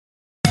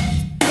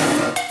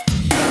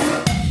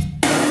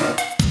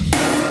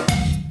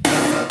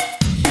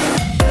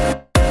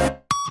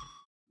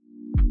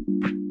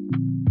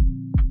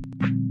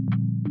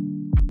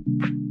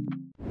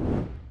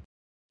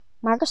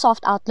Microsoft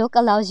Outlook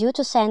allows you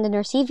to send and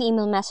receive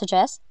email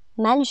messages,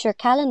 manage your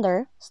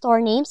calendar, store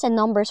names and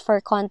numbers for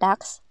your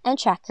contacts, and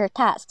track your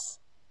tasks.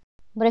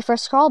 But if your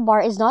scroll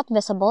bar is not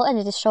visible and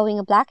it is showing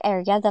a black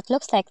area that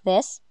looks like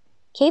this,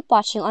 keep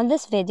watching on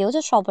this video to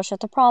troubleshoot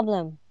the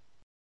problem.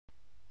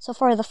 So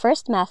for the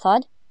first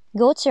method,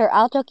 go to your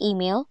Outlook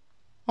email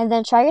and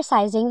then try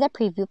resizing the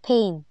preview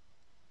pane.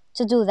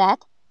 To do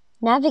that,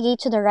 navigate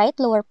to the right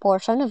lower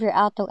portion of your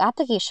Outlook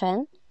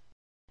application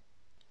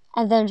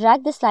and then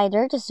drag the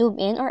slider to zoom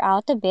in or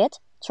out a bit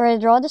to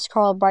redraw the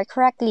scroll bar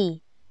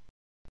correctly.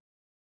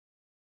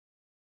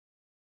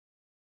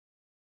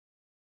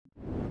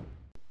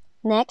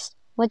 Next,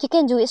 what you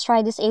can do is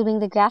try disabling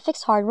the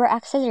graphics hardware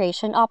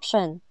acceleration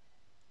option.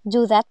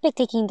 Do that by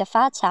clicking the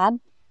File tab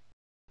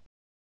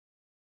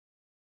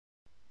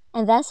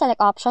and then select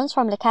Options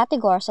from the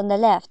categories on the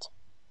left.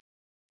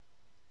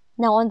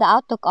 Now on the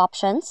Outlook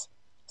options,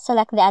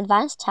 select the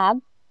Advanced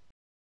tab,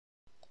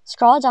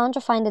 scroll down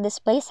to find the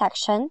Display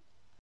section,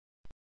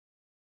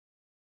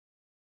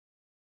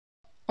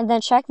 and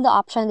then check the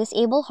option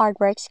Disable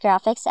Hardware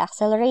Graphics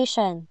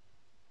Acceleration.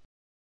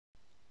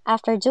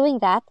 After doing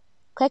that,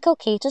 click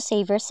OK to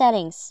save your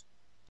settings.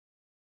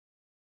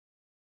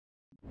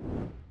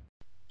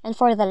 And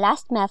for the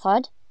last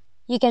method,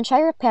 you can try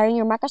repairing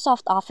your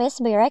Microsoft Office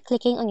by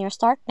right-clicking on your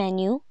Start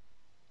menu,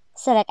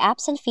 select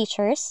Apps and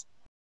Features,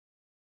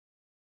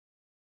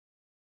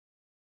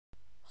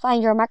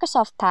 find your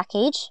Microsoft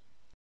package,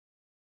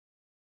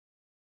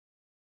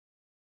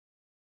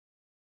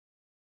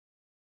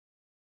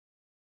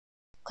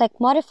 click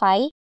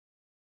Modify,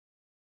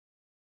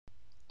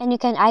 and you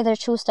can either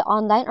choose the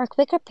online or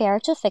quick repair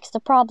to fix the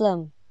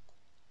problem.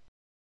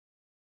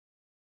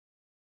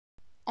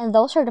 And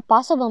those are the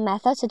possible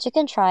methods that you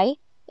can try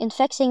in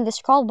fixing the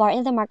scroll bar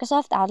in the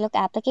Microsoft Outlook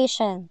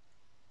application.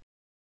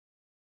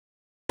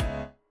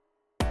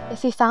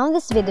 If you found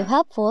this video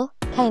helpful,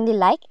 kindly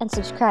like and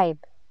subscribe.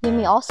 You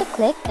may also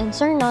click and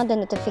turn on the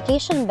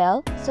notification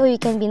bell so you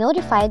can be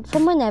notified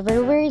from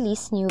whenever we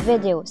release new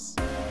videos.